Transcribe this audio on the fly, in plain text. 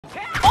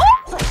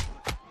Oh!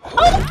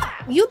 Oh!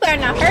 You better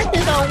not hurt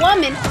this old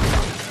woman.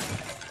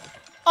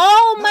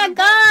 Oh my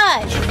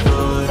gosh!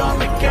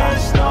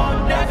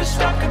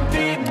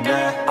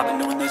 I've been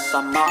doing this,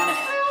 I'm on it.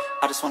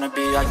 I just want to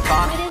be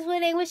iconic.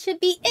 It is what it should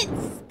be.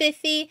 It's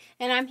Spiffy,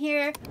 and I'm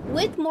here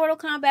with Mortal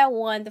Kombat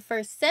 1, the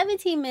first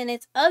 17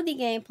 minutes of the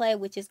gameplay,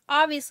 which is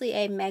obviously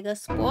a mega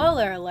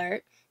spoiler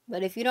alert.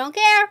 But if you don't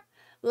care,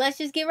 let's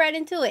just get right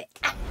into it.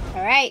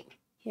 Alright,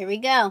 here we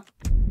go.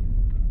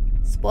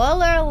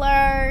 Spoiler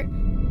alert.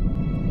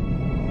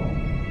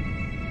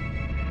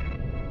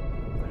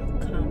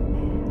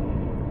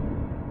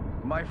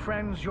 My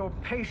friends, your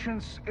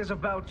patience is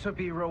about to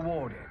be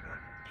rewarded.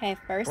 Okay,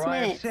 first For I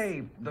have minute.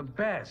 saved the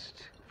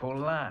best for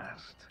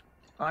last.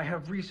 I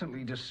have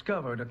recently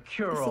discovered a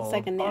cure-all. This looks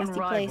like a nasty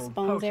place.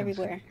 Bones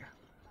everywhere.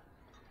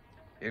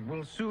 It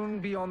will soon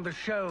be on the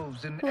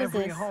shelves in Who is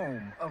every this?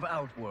 home of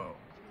Outworld.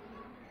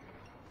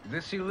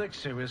 This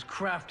elixir is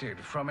crafted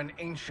from an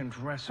ancient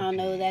recipe. I don't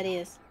know who that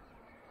is.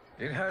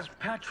 It has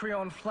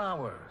Patreon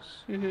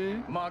flowers,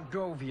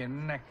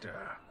 Margovian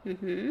nectar,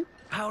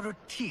 powdered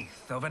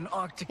teeth of an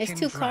Arctic It's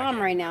too calm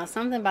right now.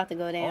 Something about to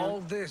go down. All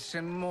this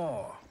and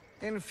more,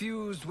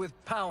 infused with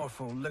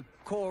powerful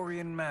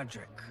Licorian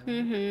magic.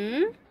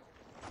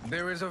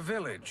 There is a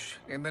village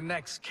in the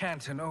next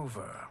canton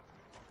over,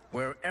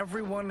 where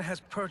everyone has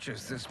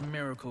purchased this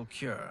miracle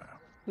cure.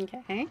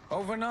 Okay.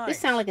 Overnight, This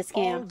sounds like a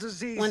scam. all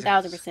diseases,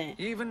 1000%.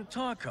 even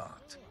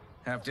Tarkot,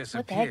 have disappeared.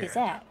 What the heck is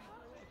that?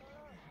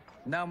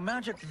 Now,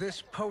 magic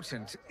this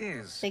potent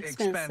is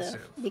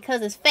Expensive.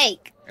 Because it's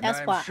fake. And That's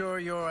I'm why. sure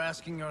you're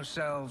asking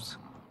yourselves,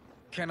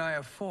 can I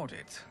afford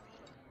it?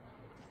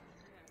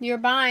 You're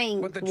buying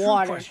But the true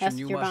water. question That's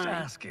you what you're must buying.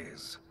 ask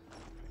is,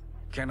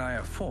 can I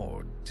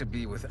afford to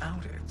be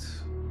without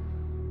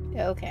it?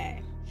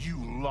 Okay. You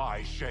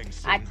lie, Shang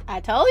Tsung.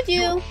 I told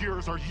you. Your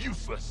cures are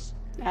useless.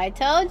 I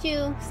told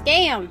you.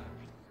 Scam.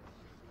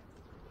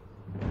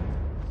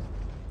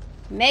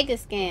 Mega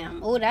scam.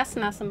 Oh, that's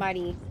not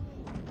somebody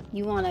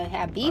you want to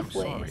have beef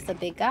with. sorry. It's a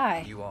big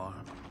guy. You are.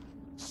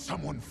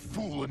 Someone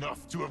fool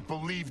enough to have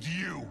believed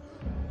you.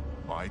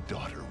 My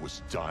daughter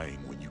was dying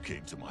when you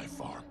came to my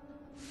farm.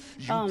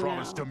 You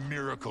promised no. a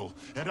miracle,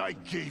 and I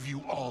gave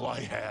you all I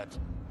had.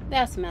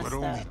 That's messed But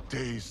only up.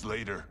 days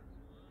later,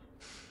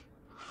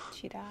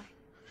 She died.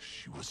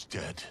 she was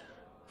dead.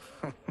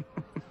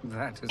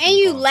 That is And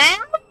you impossible.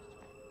 laugh?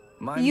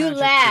 My You magic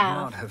laugh.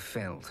 could not have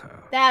failed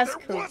her. That's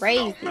There was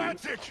crazy. no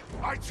magic!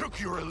 I took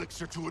your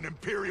elixir to an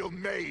Imperial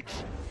mage,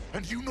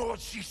 and you know what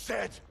she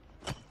said?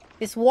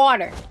 It's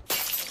water.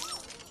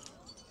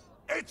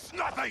 It's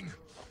nothing!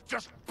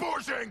 Just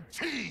bourgeoning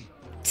tea!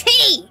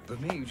 Tea! The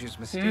mage is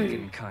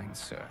mistaken, kind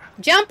sir.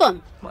 Jump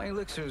him. My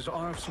elixirs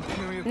are of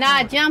superior Nah,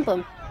 quality. jump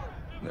him.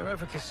 Their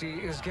efficacy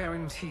is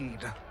guaranteed.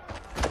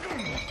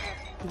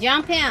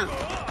 Jump him.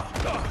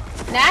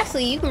 Now,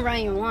 actually, you can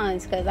run your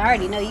ones, because I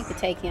already know you could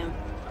take him.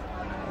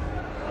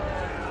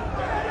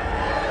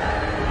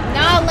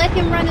 No, let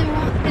him run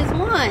his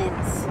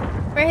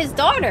ones. For his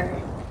daughter.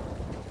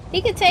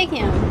 He could take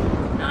him.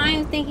 I don't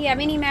even think he have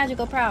any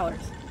magical powers.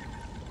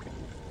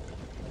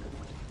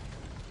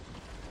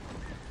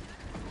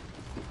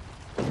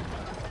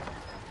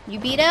 You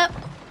beat up?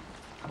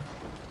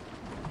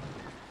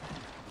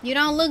 You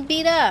don't look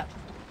beat up.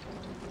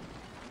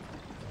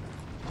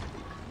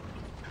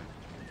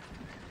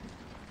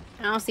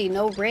 I don't see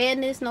no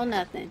redness, no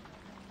nothing.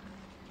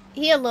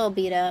 He a little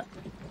beat up.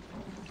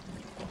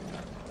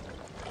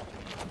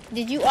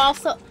 Did you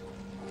also...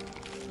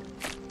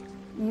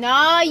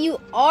 Nah, you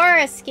are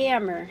a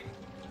scammer.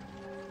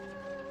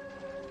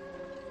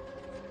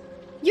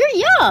 You're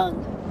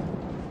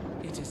young.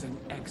 It is an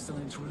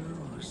excellent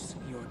ruse.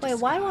 Your Wait,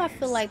 why do I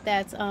feel disguise. like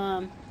that's,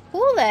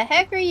 who the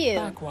heck are you?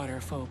 Backwater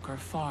folk are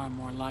far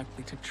more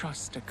likely to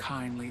trust a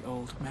kindly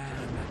old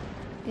man.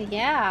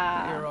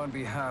 Yeah. Here on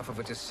behalf of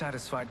a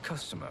dissatisfied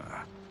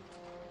customer.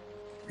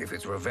 If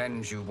it's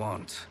revenge you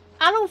want,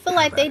 I don't feel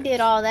like they Have at did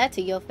it. all that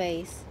to your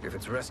face. if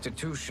it's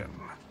restitution,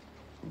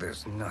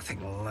 there's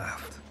nothing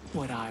left.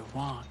 What I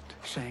want,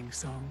 Shang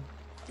Tsung,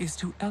 is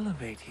to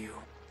elevate you,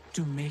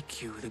 to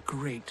make you the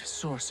great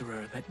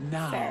sorcerer that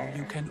now Fair.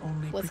 you can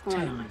only What's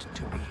going on? pretend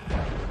to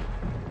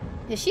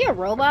be. Is she a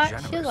robot?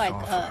 She's generous like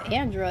offer.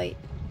 android.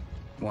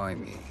 Why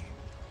me?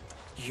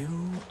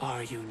 You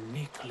are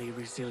uniquely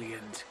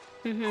resilient.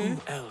 Mm-hmm.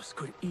 Who else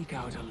could eke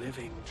out a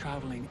living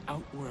traveling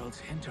Outworld's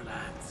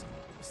hinterlands,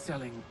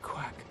 selling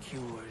quack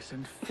cures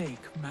and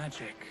fake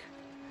magic?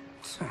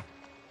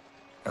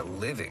 A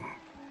living.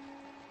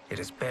 It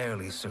is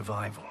barely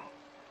survival.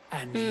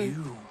 And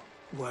you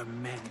were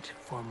meant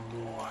for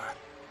more.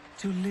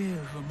 To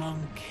live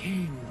among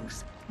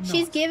kings.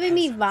 She's not giving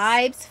me peasants.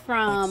 vibes But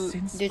from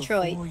since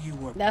Detroit. before you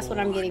were That's what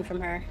I'm born, getting from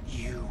her.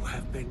 You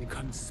have been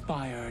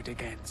conspired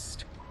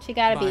against. She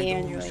gotta by be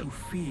those android. who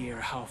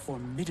fear how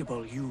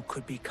formidable you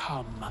could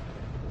become.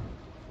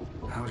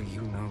 How do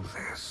you know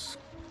this?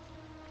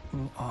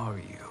 Who are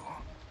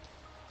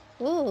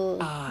you? Ooh,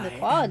 I the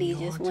quality am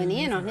your just went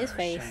in on his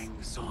deliverer, face. Shang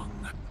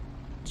Tsung.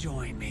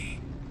 Join me,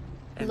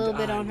 A little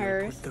bit on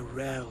hers. Put the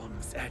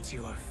realms at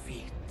your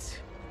feet.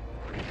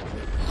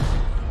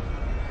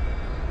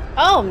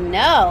 Oh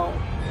no!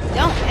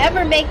 Don't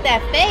ever make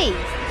that face!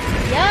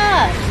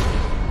 Yuck!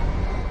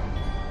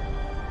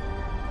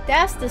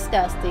 That's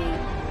disgusting.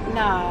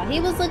 Nah, he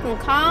was looking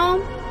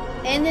calm,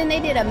 and then they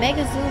did a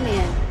mega zoom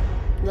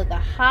in. Look, a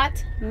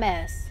hot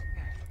mess.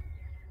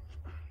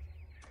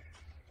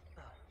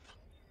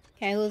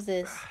 Okay, who's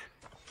this?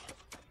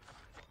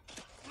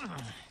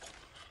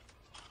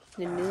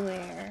 The new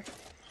heir.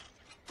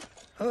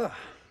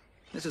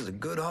 This is a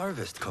good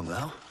harvest,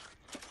 Kombat.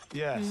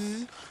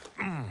 Yes.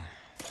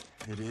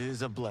 It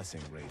is a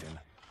blessing, Raiden.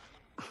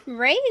 You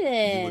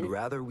Raiden! would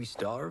rather we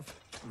starve?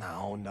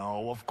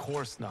 No, of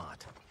course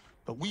not.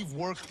 But we've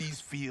worked these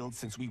fields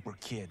since we were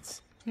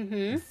kids.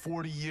 In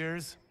 40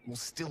 years, we'll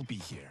still be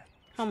here.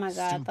 Oh my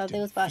god, I thought they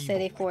was about to say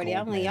they 40.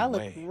 I'm like, old y'all man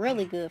look Way.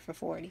 really good for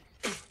 40.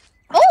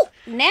 Oh!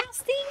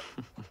 Nasty!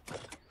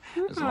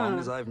 As long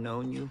as I've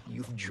known you,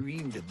 you've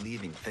dreamed of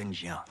leaving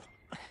things young.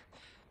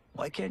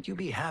 Why can't you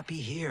be happy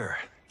here?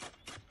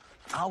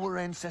 Our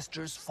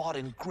ancestors fought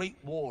in great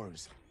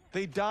wars.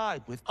 They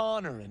died with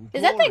honor and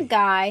Is glory. that the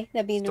guy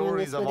that be doing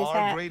Stories this of with his our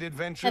hat? great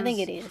adventures I think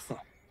it is.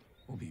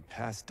 will be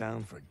passed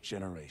down for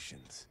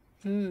generations.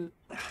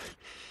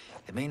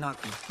 It may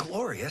not be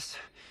glorious,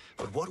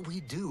 but what we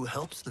do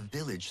helps the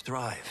village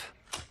thrive.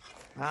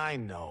 I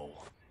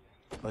know.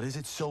 But is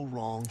it so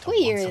wrong to What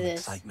year want is some this?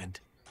 excitement?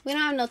 We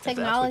don't have no If that's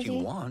what technology.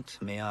 you want,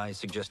 may I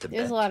suggest a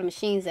There's bet? a lot of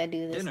machines that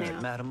do this Dinner now.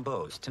 at Madame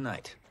Beau's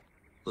tonight.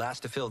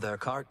 Last to fill their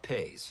cart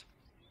pays.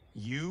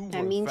 You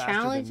I were mean, faster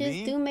than challenges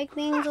me? do make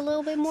things a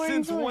little bit more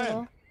Since enjoyable.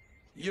 when?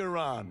 You're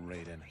on,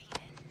 Raiden.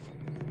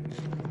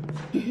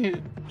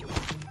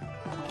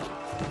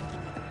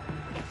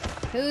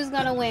 Who's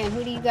gonna win?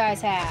 Who do you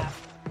guys have?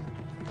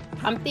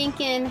 I'm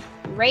thinking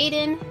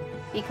Raiden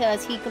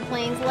because he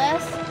complains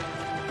less.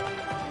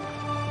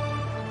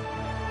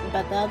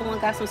 But the other one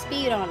got some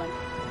speed on him.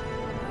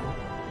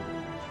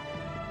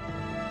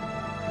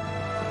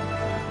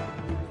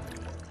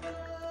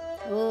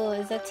 Ooh,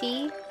 is that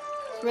tea?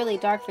 It's really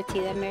dark for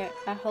tea.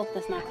 I hope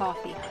that's not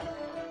coffee.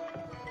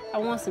 I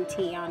want some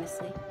tea,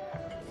 honestly.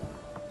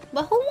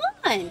 But who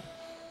won?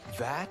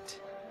 That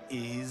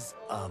is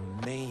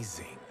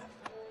amazing.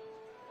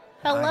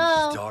 Hello?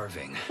 I'm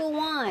starving. Who I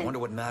won? wonder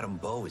what Madame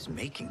Beau is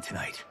making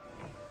tonight.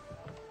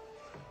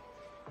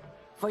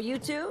 For you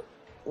two,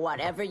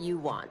 whatever you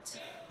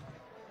want.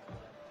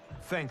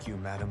 Thank you,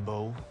 Madame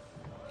Beau.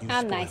 You How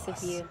spoil nice of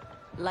us. you.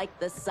 Like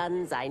the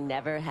sons I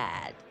never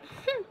had.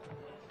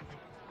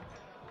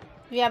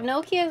 Do you have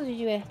no kids or do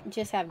you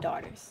just have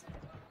daughters?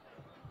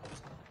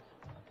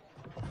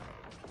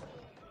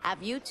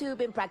 Have you two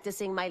been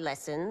practicing my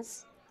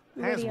lessons?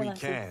 What are As your we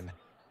lessons? can.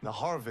 The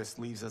harvest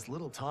leaves us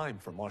little time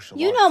for martial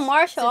You arts. know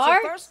martial Since your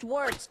arts? first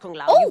words, Kung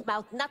Lao, Oh! you've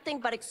mouthed nothing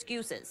but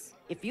excuses.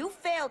 If you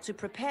fail to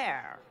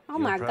prepare, Oh Your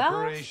my gosh.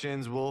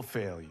 preparations will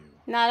fail you.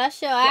 Nah,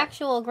 that's your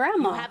actual you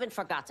grandma. haven't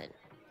forgotten.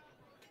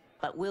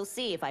 But we'll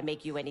see if I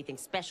make you anything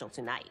special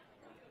tonight.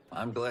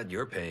 I'm glad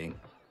you're paying.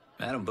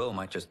 Madame Beau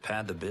might just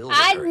pad the bill.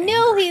 I with her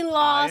knew anger. he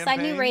lost. I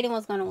am knew paying. Raiden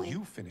was gonna win.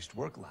 You finished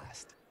work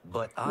last.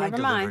 But I Never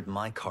mind. delivered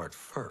my cart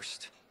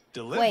first.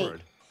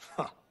 Delivered?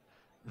 Huh.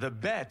 The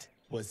bet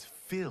was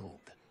filled.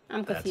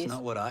 I'm That's confused.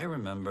 not what I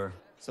remember.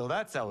 So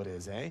that's how it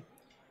is, eh?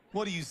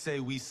 What do you say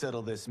we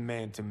settle this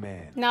man to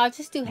man? No,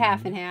 just do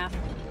half and half.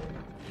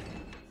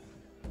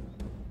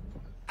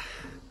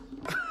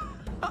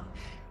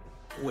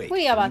 Wait, What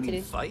are y'all about you to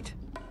mean do? fight?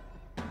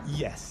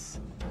 Yes.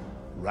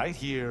 Right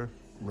here,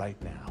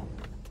 right now.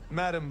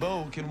 Madame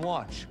Beau can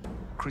watch.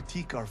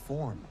 Critique our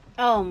form.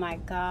 Oh my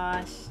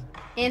gosh.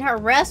 In her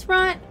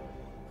restaurant?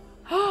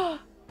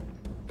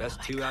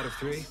 Best 2 out of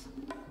 3?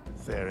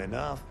 Fair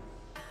enough.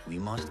 We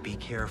must be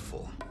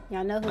careful.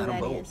 Y'all know who Madame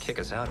that Beau will is. kick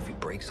us out if we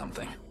break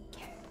something.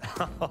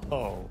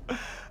 Oh,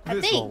 I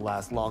this think. won't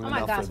last long Oh my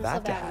enough gosh, for I'm so that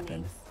to bad with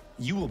happen. names.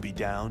 You will be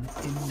down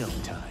in no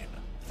time.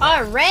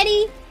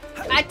 Already?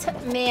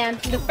 Man,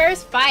 the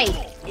first fight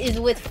is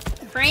with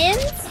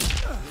friends?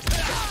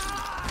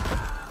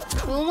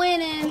 Who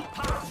winning?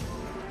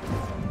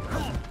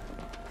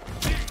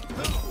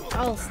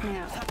 Oh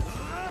snap.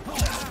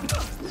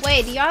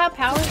 Wait, do y'all have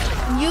powers?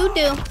 You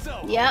do.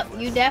 Yep,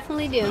 you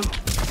definitely do.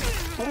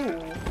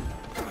 Ooh.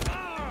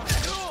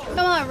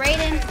 Come on,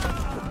 Raiden.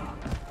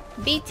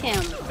 Beat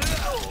him.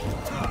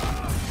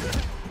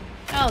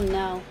 Oh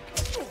no.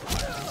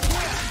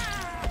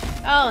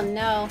 Oh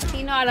no.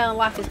 He know how to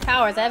unlock his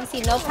powers. I haven't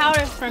seen no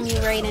powers from you,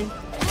 Raiden.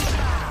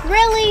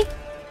 Really?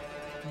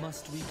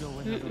 Must we go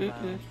another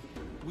round?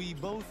 We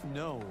both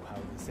know how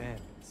this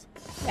ends.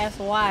 That's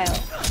wild.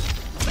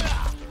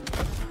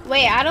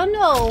 Wait, I don't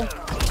know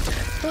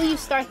who you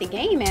start the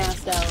game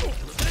as,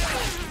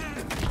 though.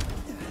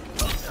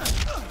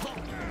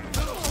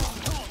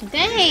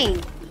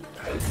 Dang!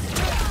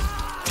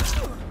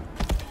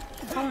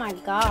 Oh my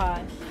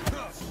gosh.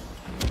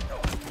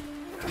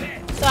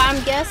 So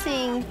I'm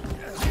guessing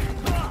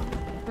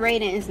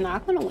Raiden is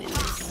not gonna win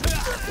this.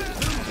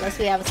 Unless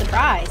we have a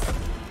surprise.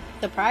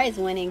 Surprise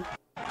winning.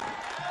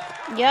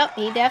 Yep,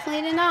 he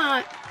definitely did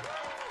not.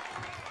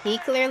 He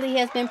clearly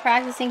has been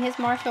practicing his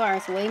martial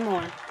arts way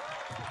more.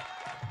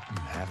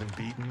 You haven't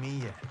beaten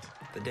me yet.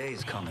 The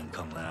day's coming,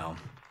 Kung Lao.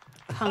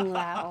 Kung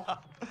Lao.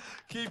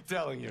 Keep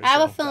telling yourself I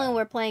have a feeling that.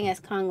 we're playing as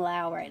Kung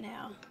Lao right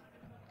now.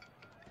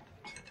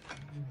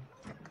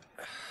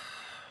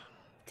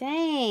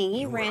 Dang,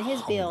 he ran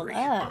his build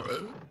up.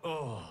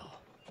 Oh,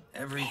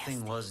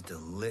 everything was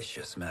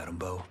delicious, Madame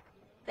Bo.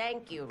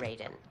 Thank you,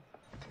 Raiden.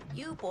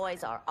 You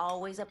boys are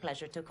always a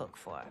pleasure to cook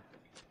for.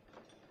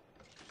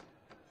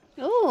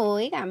 Ooh,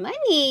 he got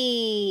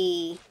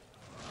money.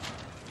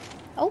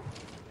 Oh.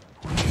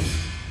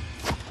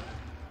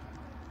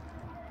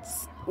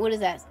 What is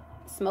that?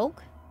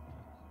 Smoke?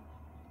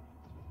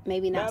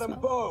 Maybe not Madame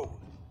smoke. Bo,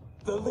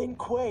 the Lin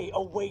Kuei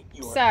await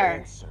your Sir.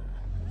 answer.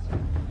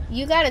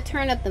 You gotta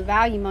turn up the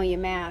volume on your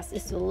mask.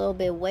 It's a little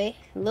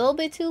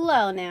bit too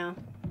low now.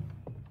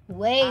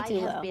 Way too I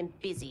have low. been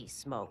busy,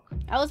 Smoke.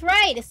 I was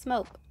right, it's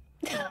smoke.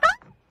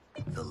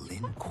 The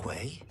Lin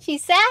Kuei?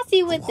 She's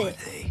sassy with Who are it.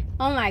 they?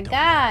 Oh my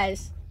gosh.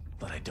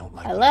 But I don't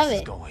like I where love this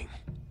is it. going.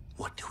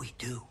 What do we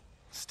do?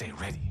 Stay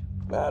ready.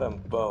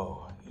 Madame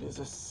Bo, it is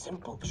a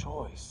simple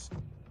choice.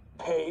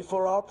 Pay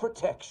for our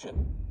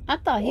protection. I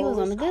thought he was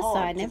on the good Or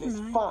side. risk harm Never to this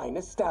mind. fine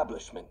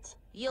establishment.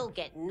 You'll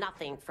get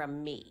nothing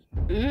from me.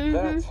 Mm-hmm.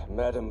 That,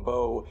 Madame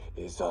Bo,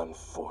 is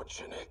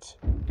unfortunate.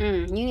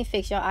 You need to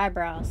fix your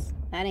eyebrows.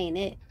 That ain't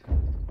it.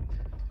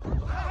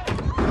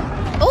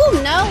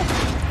 Oh, no.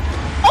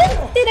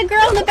 Oh, see the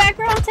girl in the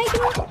background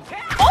taking it?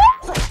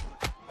 Oh!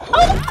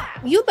 Oh!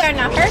 You better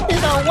not hurt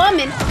this old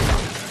woman.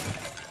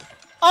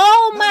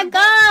 Oh, my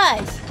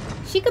gosh.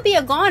 She could be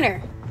a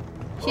goner.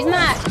 She's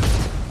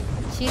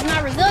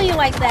not resilient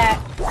like that.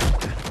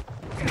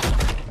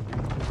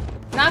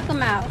 Knock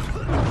him out.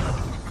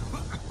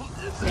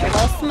 There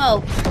goes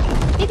Smoke.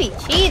 He be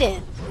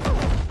cheating.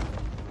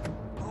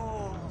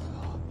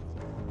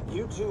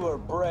 You two are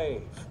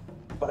brave,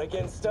 but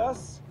against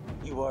us,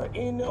 you are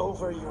in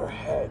over your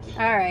head.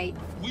 Alright.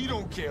 We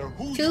don't care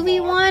who you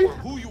 2v1 are or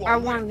who you or are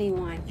with.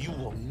 1v1? You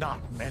will not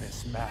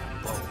menace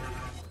Madame Bo.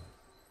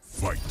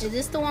 Fight. Is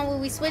this the one where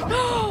we switch?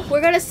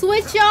 We're gonna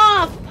switch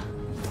off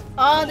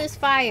all this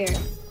fire.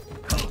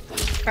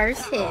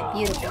 First hit.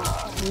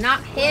 Beautiful.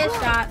 Not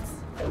headshots.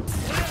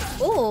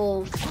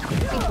 Ooh.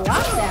 He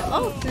blocked that.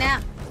 Oh,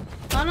 snap.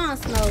 Hold on,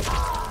 Smoke.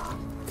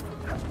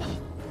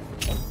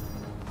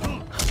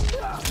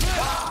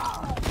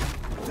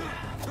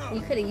 You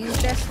could have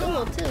used that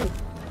stool, too.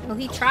 Well,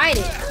 he tried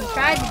it. He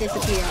tried to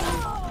disappear on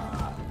you.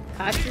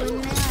 Caught you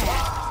in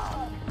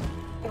that.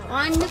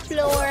 On the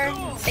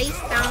floor. Face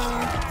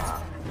down.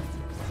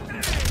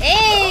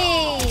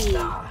 Hey!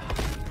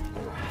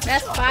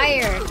 That's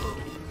fire.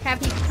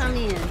 Have you come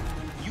in.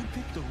 You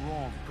picked the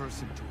wrong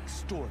person to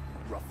extort,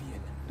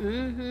 ruffian.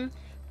 Mm-hmm.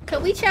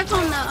 Could we check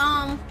on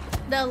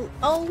the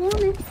old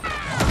woman?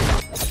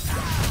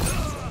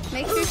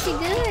 Make sure she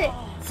good.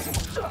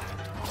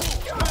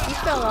 You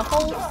fell a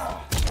whole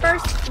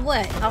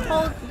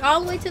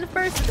all the way to the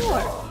first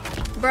floor.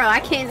 Bro, I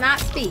cannot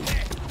speak.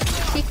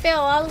 She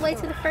fell all the way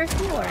to the first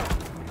floor.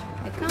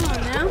 Hey, come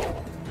on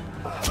now.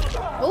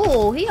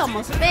 Oh, he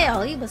almost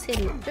fell. He was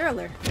hitting the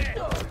driller.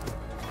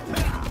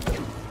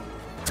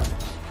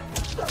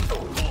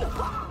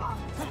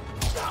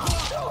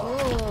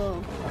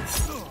 Oh.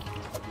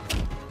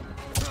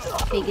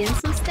 He getting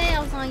some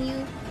stabs on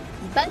you.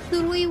 But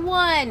who we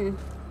won?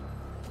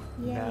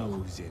 Now Yay.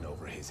 who's in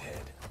over his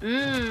head?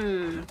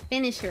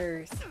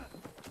 Finishers.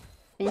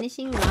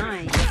 Finishing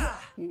lines.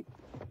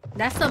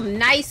 That's some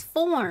nice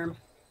form.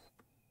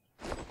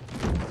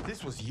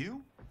 This was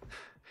you?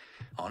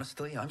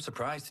 Honestly, I'm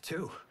surprised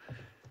too.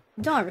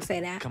 Don't ever say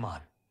that. Come on,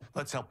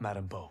 let's help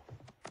Madame Bo.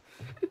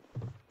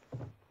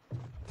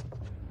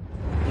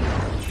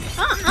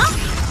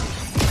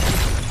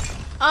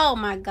 Oh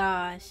my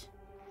gosh.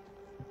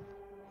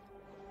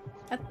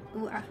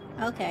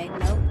 Okay,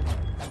 nope.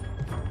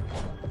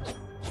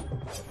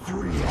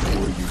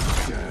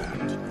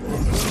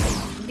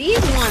 These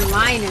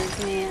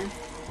one-liners, man.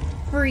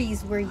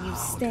 Freeze where you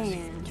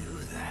stand. Do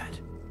that.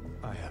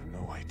 I have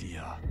no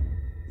idea.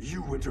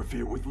 You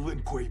interfere with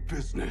Lin Kuei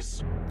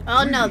business.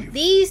 Oh no, Leave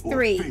these or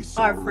three face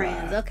are our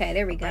friends. wrath. Okay,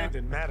 there we go.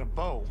 Abandon Madame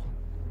Bo.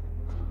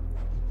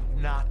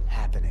 Not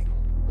happening.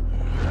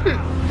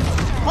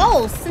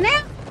 Oh,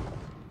 snap!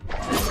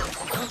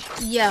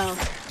 Yo,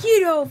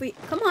 get over here.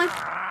 Come on.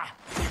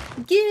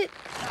 Get.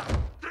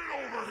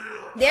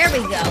 There we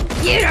go.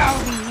 Get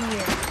over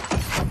here.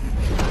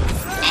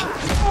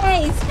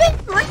 Hey, spin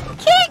free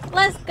kick.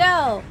 Let's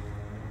go.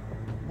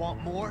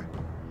 Want more?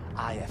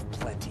 I have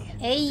plenty.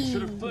 Hey.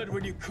 fled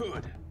when you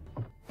could.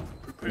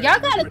 Y'all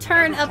gotta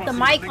turn up the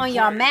mic on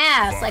y'all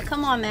masks. Like,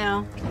 come on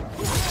now.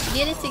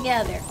 Get it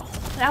together.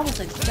 That was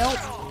a dope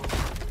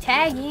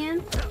tag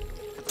in.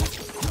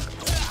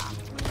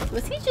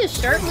 Was he just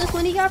shirtless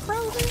when he got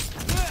frozen?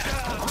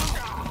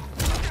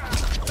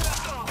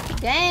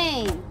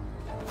 Dang.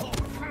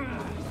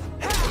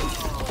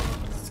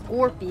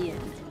 Scorpion.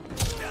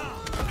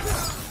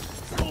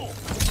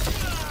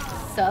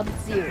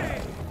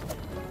 Sub-Zero.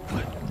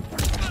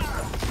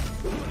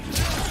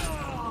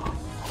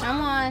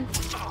 Come on.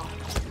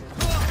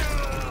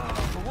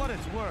 what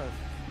it's worth,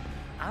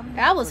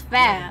 That was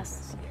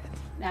fast.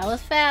 That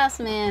was fast,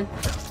 man.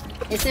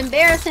 It's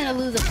embarrassing to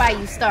lose a fight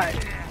you start.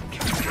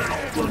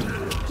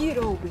 Get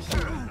over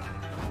here.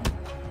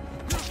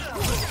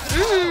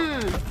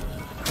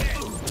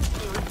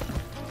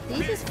 Did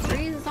he just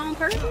freeze his own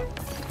person?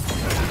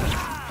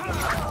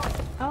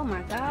 Oh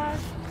my gosh.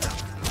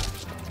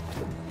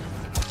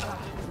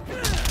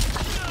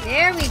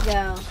 There we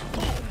go.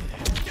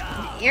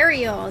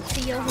 Aerial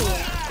to your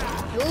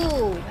head.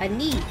 Ooh, a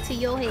knee to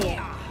your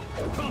head.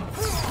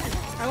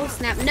 Oh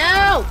snap.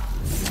 No!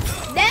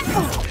 No!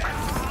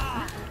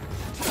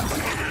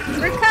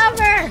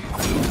 Recover!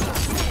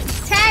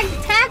 Tag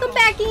him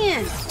back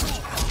in!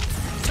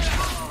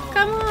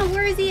 Come on,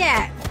 where is he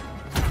at?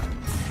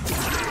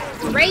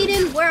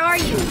 Raiden, where are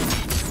you?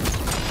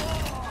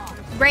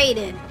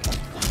 Raiden,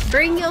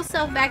 bring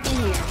yourself back in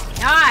here.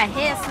 Ah,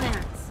 head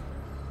snaps.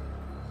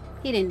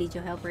 He didn't need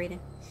your help, Raiden.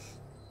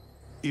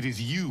 It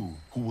is you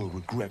who will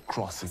regret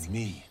crossing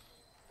me.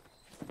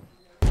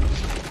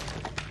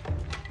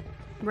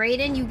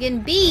 Raiden, you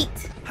getting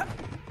beat.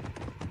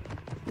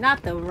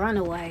 Not the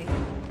runaway.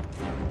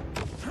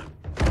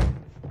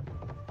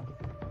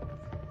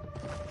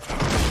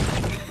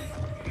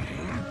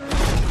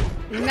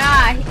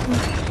 Nah,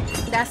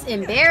 that's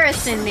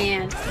embarrassing,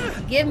 man.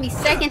 Give me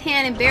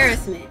secondhand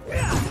embarrassment.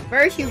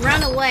 First you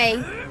run away,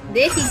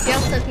 then he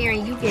jumps up here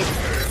and you get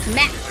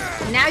smacked.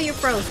 Now you're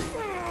frozen.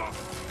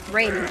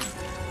 Raiden.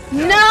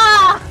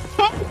 No!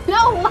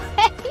 No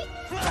way!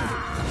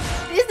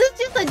 This is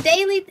just a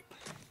daily...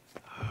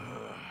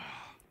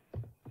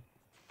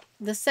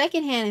 The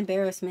secondhand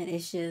embarrassment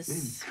is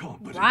just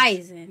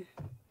rising.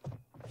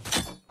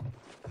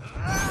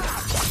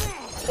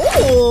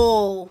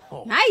 Ooh!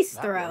 Nice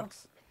throw.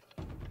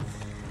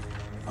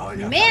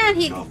 Man,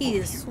 he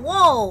is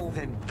swole.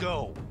 Then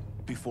go,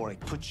 before I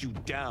put you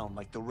down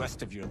like the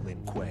rest of your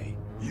Lin Kuei.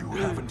 You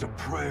haven't a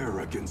prayer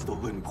against the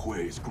Lin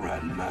Kuei's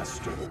Grand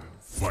Master.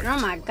 Fight. Oh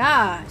my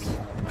gosh.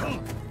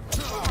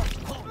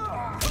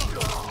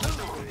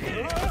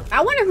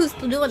 I wonder who's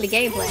doing the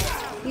gameplay.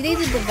 You think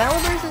the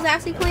developers is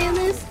actually playing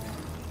this?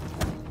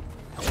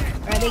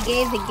 Or they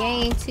gave the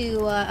game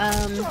to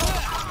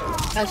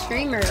a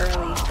streamer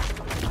early.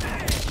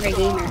 Or a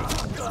gamer.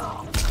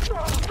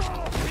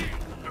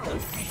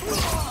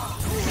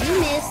 You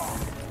missed.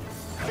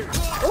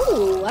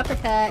 Ooh,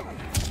 uppercut.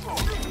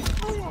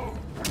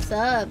 What's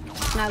up?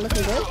 It's not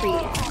looking good for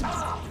you.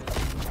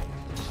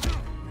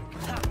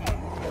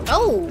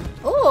 Oh!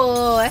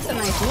 Oh, that's a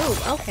nice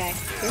move. Okay,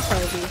 you're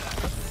frozen.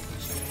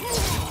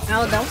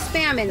 Oh, don't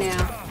spam it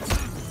now.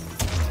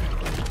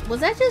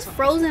 Was that just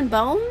frozen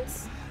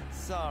bones?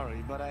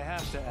 Sorry, but I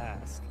have to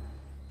ask.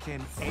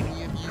 Can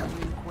any of you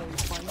Lin Kuei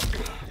fight?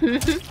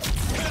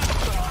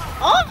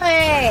 Oh,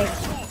 hey!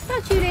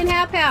 Thought you didn't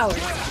have power.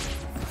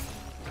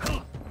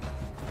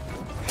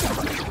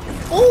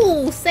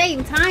 Oh,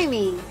 same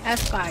timing.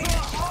 That's fire.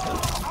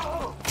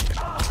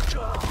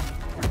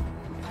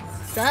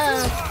 What's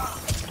up?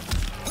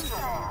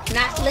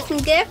 Not looking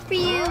good for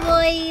you,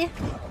 boy.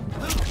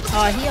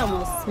 Oh, he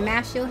almost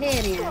smashed your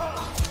head in.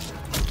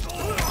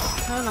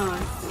 Hold on.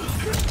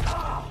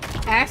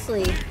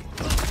 Actually,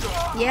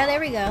 yeah, there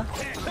we go.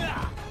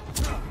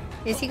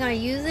 Is he gonna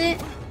use it?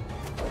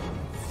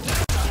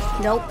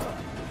 Nope.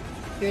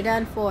 You're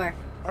done for.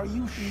 Are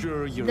you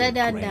sure you're The a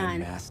done.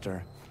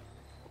 Grandmaster?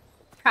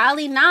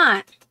 Probably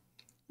not.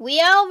 We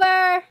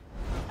over.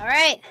 All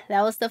right,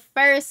 that was the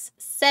first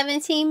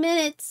 17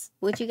 minutes.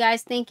 What you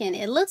guys thinking?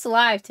 It looks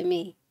live to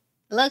me.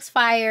 It looks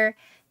fire.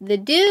 The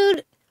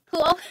dude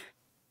who,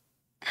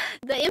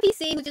 the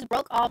NPC who just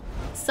broke off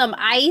some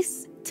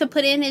ice to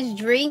put in his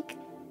drink,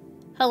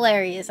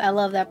 hilarious. I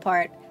love that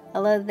part. I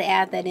love to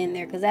add that in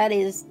there because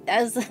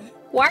that's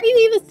why are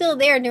you even still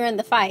there during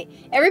the fight?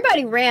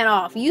 Everybody ran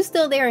off. You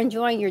still there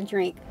enjoying your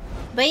drink.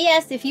 But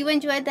yes, if you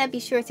enjoyed that, be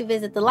sure to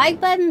visit the like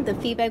button, the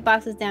feedback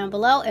box is down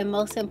below, and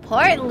most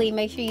importantly,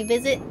 make sure you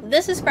visit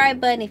the subscribe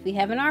button if you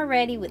haven't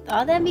already. With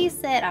all that being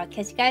said, I'll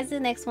catch you guys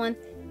in the next one.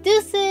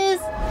 Deuces!